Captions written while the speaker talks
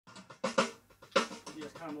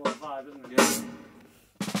kind of vibe, isn't it? Yeah.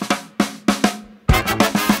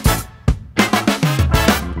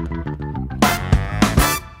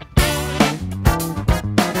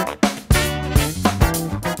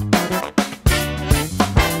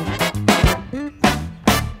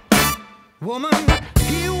 Woman,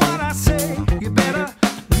 hear what I say. You better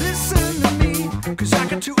listen to me, 'cause I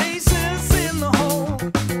got two aces in the hole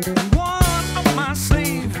and one up my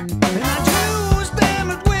sleeve, and I use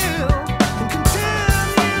them at will and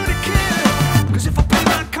continue to kill. 'Cause if I play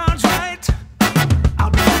my cards right, I'll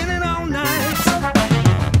be winning all night.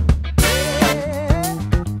 Yeah,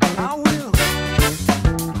 I will.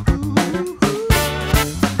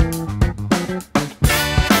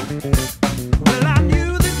 Well, I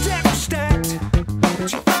knew the deck was stacked,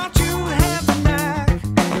 but you thought you had the knack.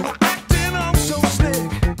 You were acting all so slick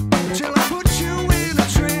till I put you in a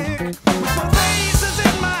trick. With both aces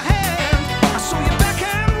in my hand, I saw your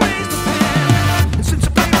backhand raise the pen. And since I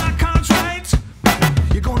played my cards right,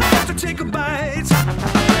 you're gonna have to take a bite.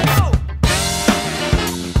 Oh!